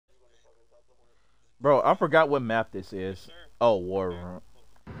Bro, I forgot what map this is. Oh, War Room.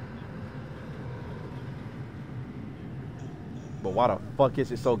 But why the fuck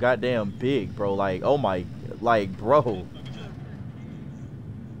is it so goddamn big, bro? Like, oh my, like, bro.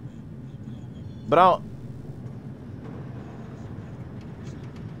 But I don't.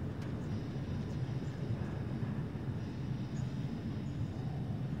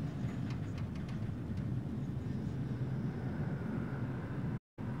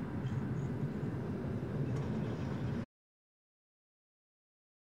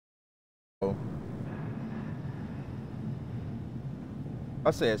 I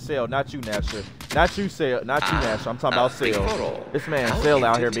said Sale, not you, Nasher. Not you, Sale. Not you, Nasher. I'm talking about Sale. This man Sale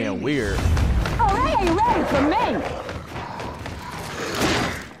out here being weird. Oh, they ain't ready for me.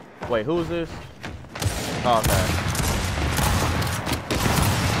 Wait, who's this? Oh, okay.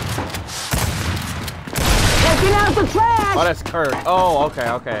 Taking out the trash. Oh, that's Kurt. Oh, okay,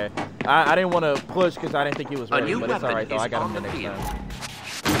 okay. I didn't want to push because I didn't think he was ready, but it's all right though. I got him the next time.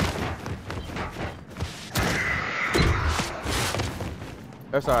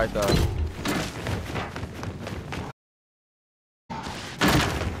 That's all right though.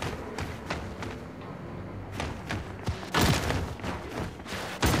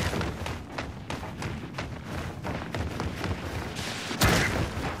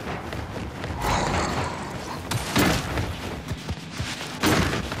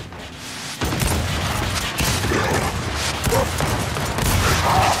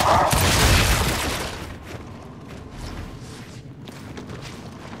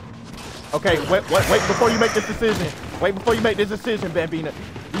 Okay, wait before you make this decision. Wait before you make this decision, Bambina.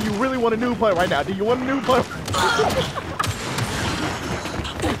 Do you really want a new player right now? Do you want a new player? Back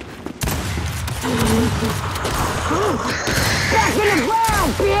in the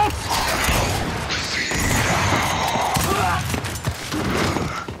ground, bitch!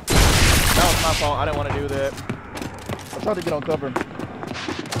 That was my fault. I didn't want to do that. I tried to get on cover.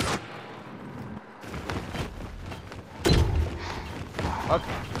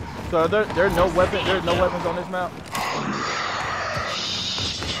 Okay. So there's no weapon. There's no weapons on this map.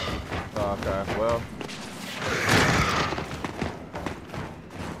 Oh, okay. Well.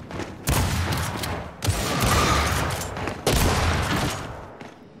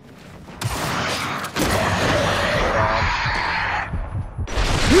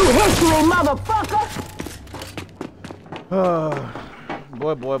 You history, motherfucker!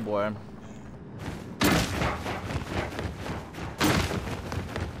 Boy.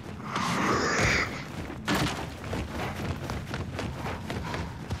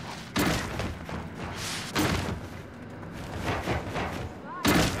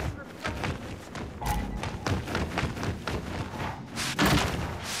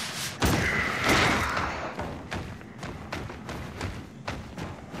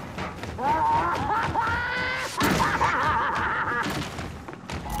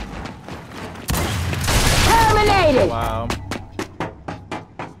 Terminated! Wow.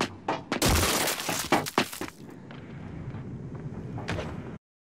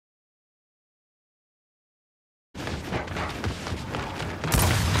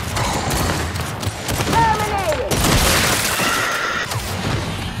 Terminated!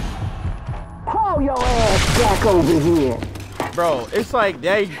 Crawl your ass back over here. Bro, it's like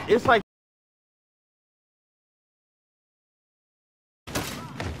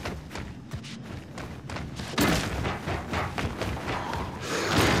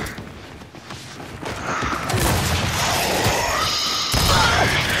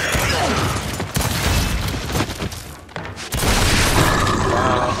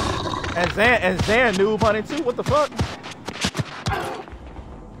and Zan noob on it too. What the fuck?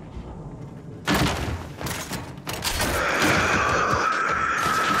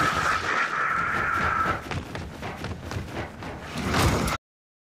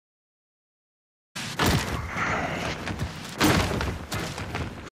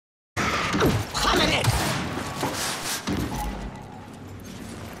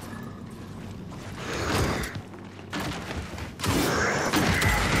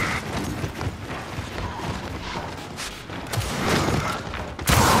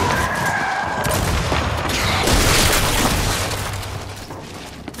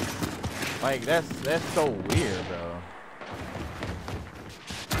 Like that's so weird, bro.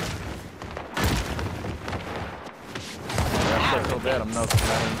 That's so bad. I'm not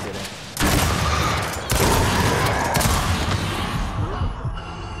even kidding.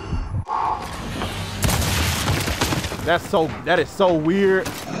 That is so weird.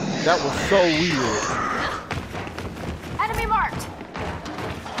 That was so weird. Enemy marked!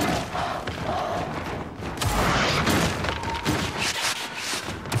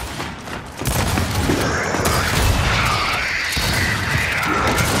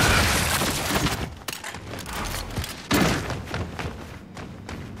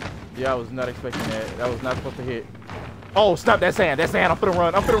 Yeah, I was not expecting that. That was not supposed to hit. Oh, stop that sand. That sand. I'm finna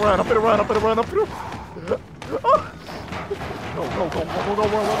run. I'm finna run. I'm finna run. I'm finna run. I'm finna run. Oh. Go, run.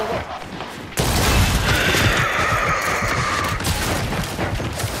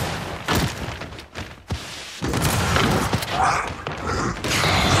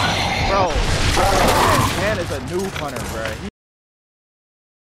 Bro, man is a new hunter, bro.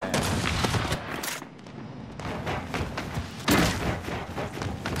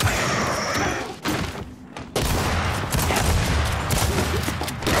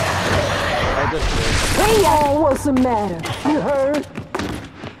 Hey y'all, what's the matter? You heard?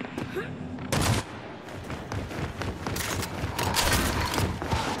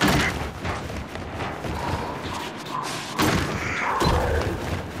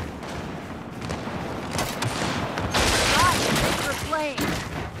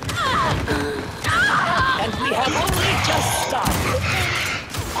 And we have only just started.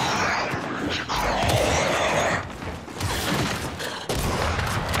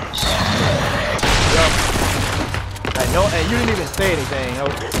 No, and you didn't even say anything.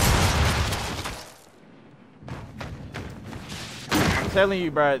 I'm telling you,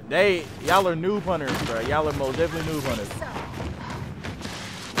 bro. Y'all are noob hunters, bro. Y'all are most definitely noob hunters.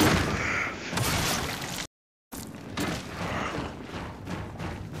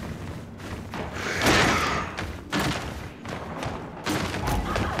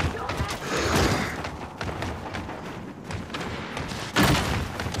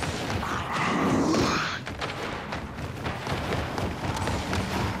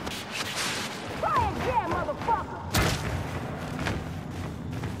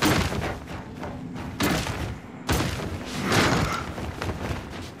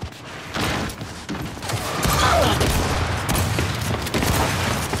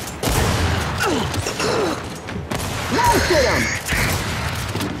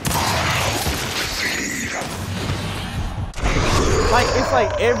 It's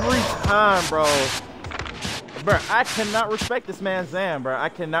like every time, bro. Bro, I cannot respect this man Zam, bro. I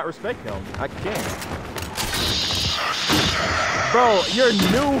cannot respect him. I can't. Bro, you're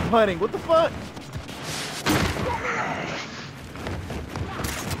noob hunting. What the fuck?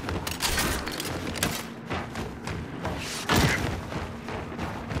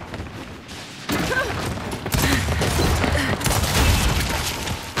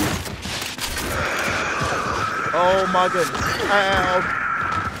 Oh my goodness.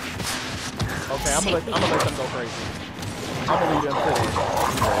 Okay, I'm gonna let them go crazy. I'm gonna leave them to this.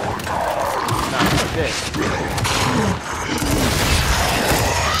 Nah, fuck that.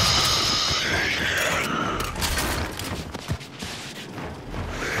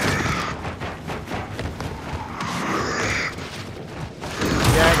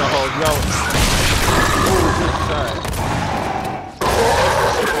 Yeah, I ain't gonna hold you. Ooh, good shot.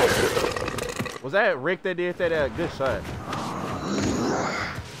 Was that Rick that did that? Good shot.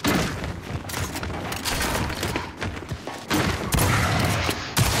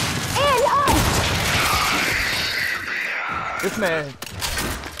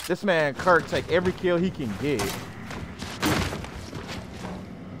 This man Kirk take every kill he can get.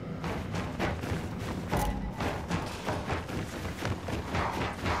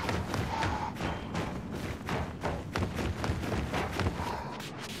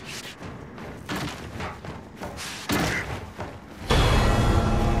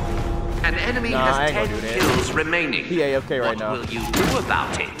 An enemy has 10 kills remaining. He AFK right now. What will you do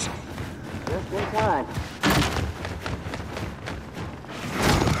about it? Just in time.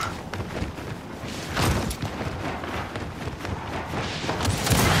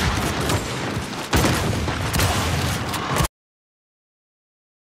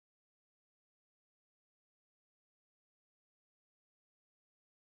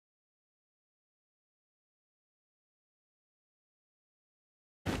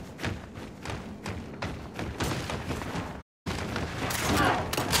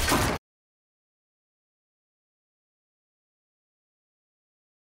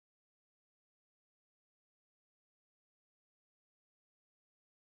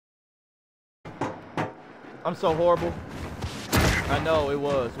 I'm so horrible. I know it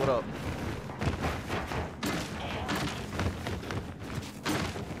was. What up?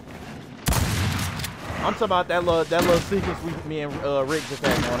 I'm talking about that little sequence me and Rick just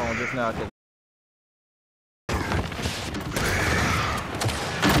had going on just now.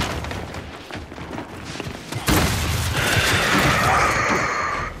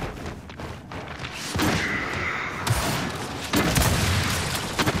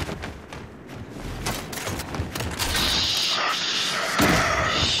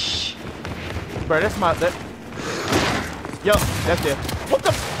 Bro, that's my Yup, that's it. What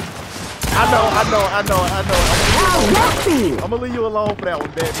the? I'm gonna leave you alone for that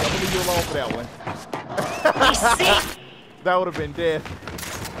one, baby. I'm gonna leave you alone for that one. That would have been death.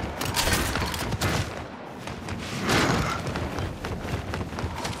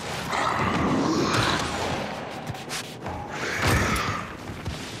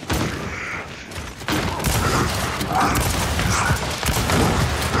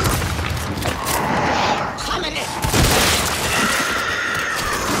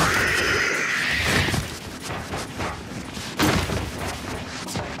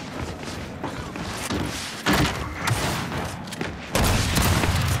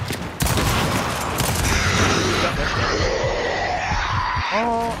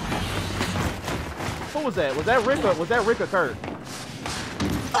 Who was that? Was that Rick or Kurt?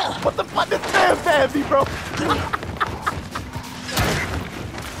 What the fuck? This man stabbed me, bro.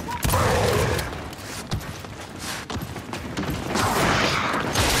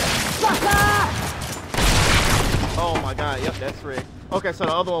 Oh my god, yep, that's Rick. Okay, so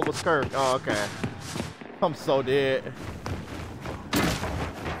the other one was Kurt. Oh, okay. I'm so dead.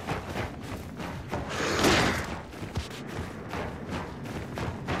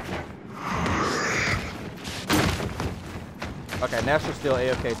 Okay, Naster's still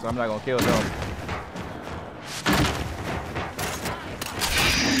AFK, so I'm not gonna kill them.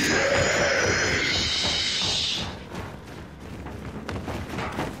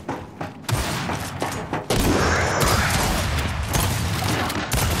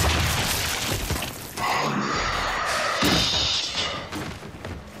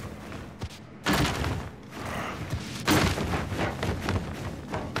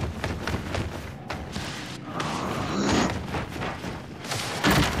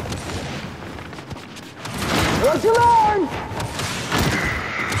 What'd you learn?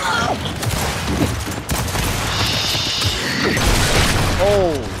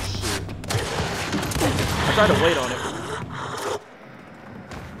 Oh shit. I tried to wait on it.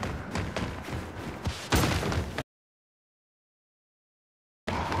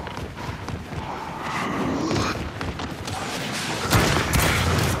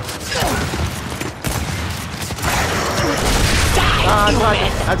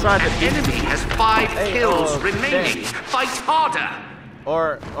 I tried to. An enemy has 5 kills remaining. Dang. Fight harder.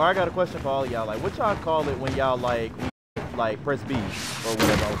 Or I got a question for all y'all. Like, what y'all call it when y'all like press B or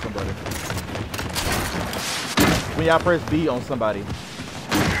whatever on somebody? When y'all press B on somebody.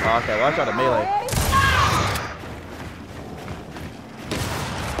 Oh, okay, well I tried to melee.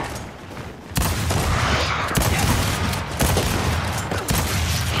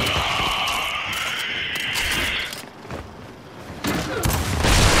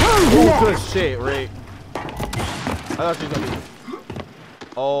 Oh, good shit, Rick. I thought she was gonna be.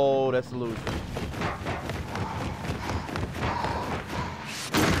 Oh, that's a loot.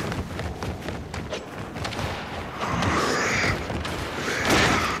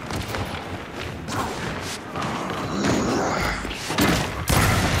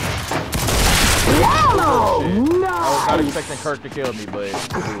 No! I was not expecting Kirk to kill me, but.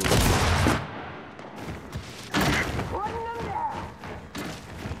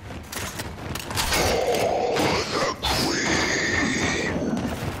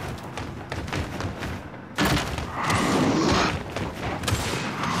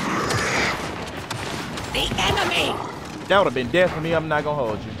 That would have been death for me. I'm not gonna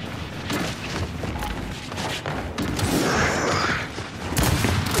hold you.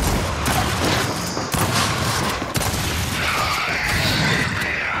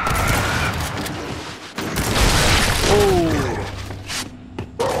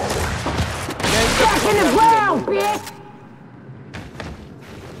 Back in the ground, bitch!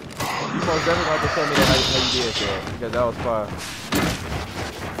 You most definitely have to tell me that how you did that, because that was fire.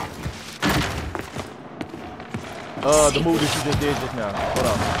 The move that you just did just now.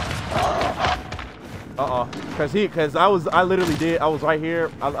 Hold on. Cause I was right here.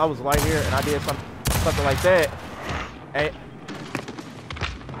 I was right here, and I did something like that. And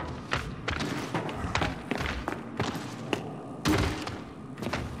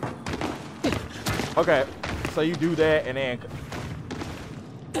okay, so you do that, and then.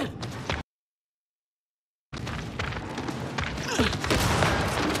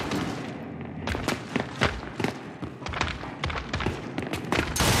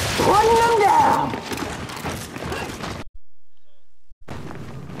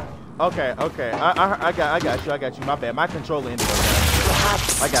 Okay. I got you. My bad. My controller ended up down.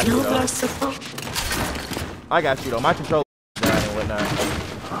 I got you though. I got you though. My controller down and whatnot.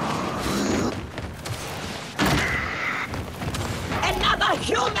 Another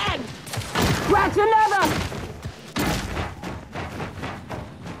human! Scratch another!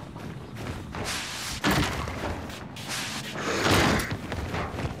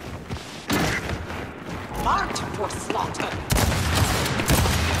 marked for slaughter.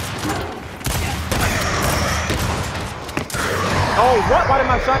 Oh, what? Why did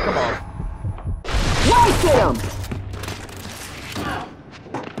my shot come off? Wasted him!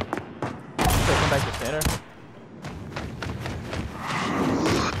 Okay, come back to center.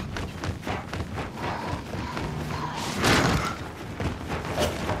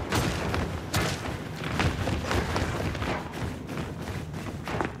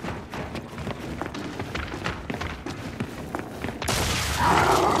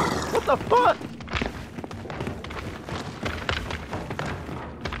 What the fuck?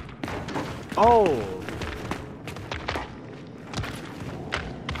 Oh.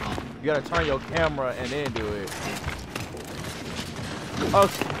 You gotta turn your camera and then do it.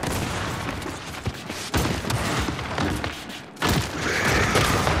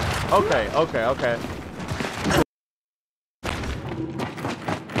 Okay. Okay.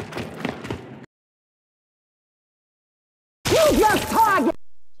 You just target!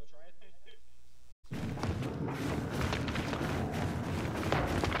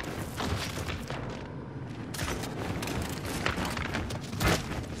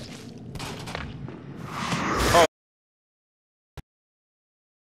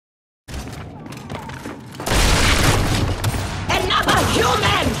 Another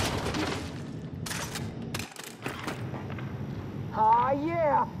human! Ah,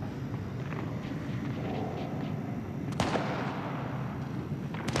 yeah!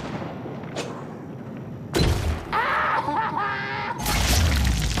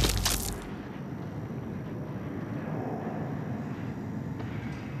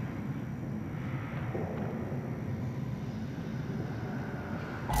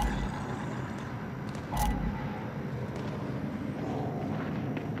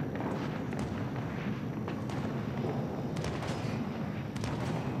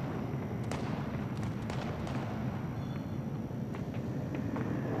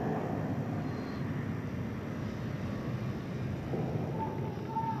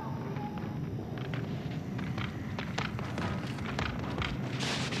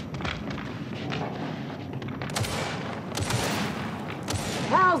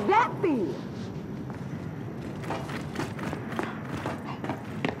 How's that feel?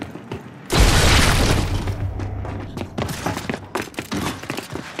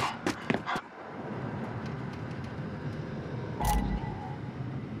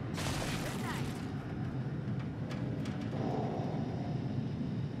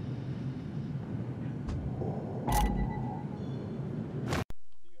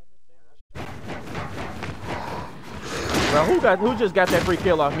 Bro, who just got that free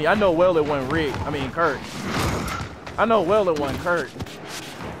kill off me? I know well it wasn't Rick. I mean Kurt. I know well it wasn't Kurt.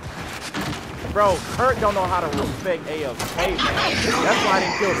 Bro, Kurt don't know how to respect AFK, man. That's why I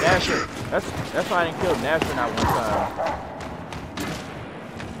didn't kill Nasher. That's why I didn't kill Nasher not one time.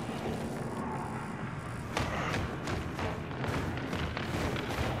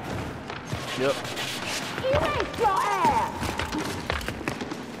 Yep. Erase your ass!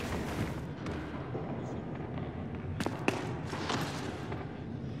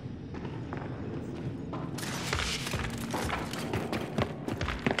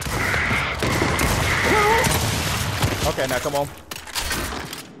 Okay, now come on.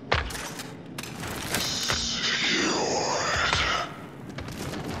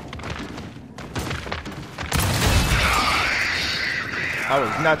 I was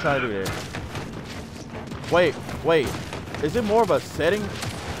not trying to do that. Wait. Is it more of a setting?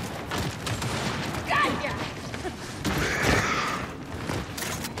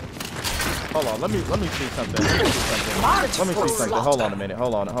 Hold on, let me see something. Let me see something. Hold on a minute.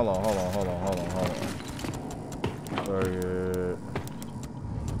 Hold on. Sorry.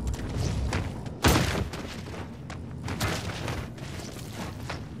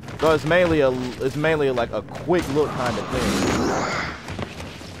 So it's mainly like a quick look kind of thing.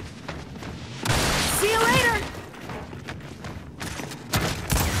 See you later!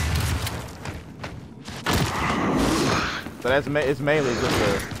 So it's mainly just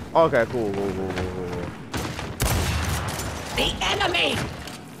a. Okay, cool. The enemy!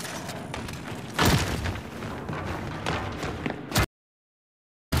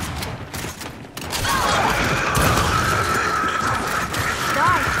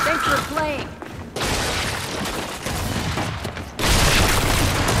 Nice, thanks for playing.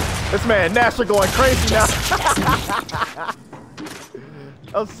 This man Nasher going crazy now.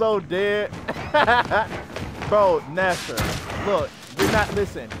 I'm so dead. Bro, Nasher, look, you're not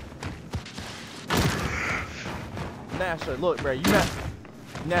listen. Nasher, look, bro, you're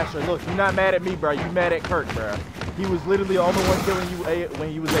not mad at me, bro. You mad at Kurt, bro. He was literally the only one killing you when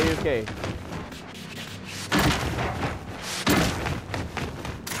he was AFK.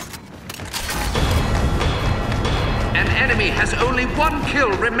 An enemy has only 1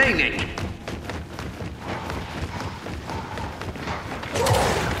 kill remaining.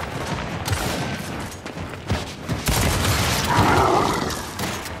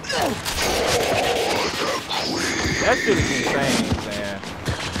 That shit is insane, man.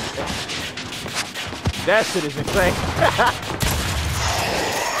 That shit is insane.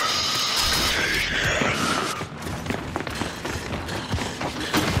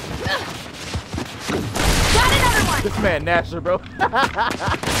 Got another one! This man Nasher, bro.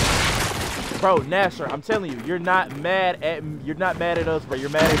 Bro, Nasher, I'm telling you, you're not mad at us, bro. You're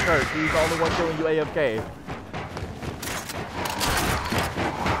mad at Kurt. He's the only one killing you AFK.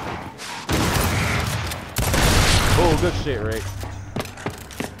 Oh, good shit, Rick.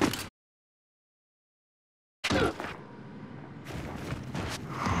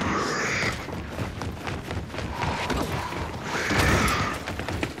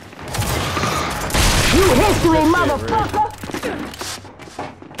 You history, motherfucker!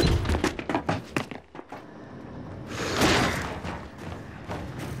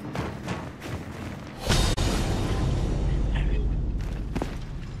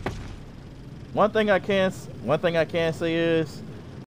 One thing I can say is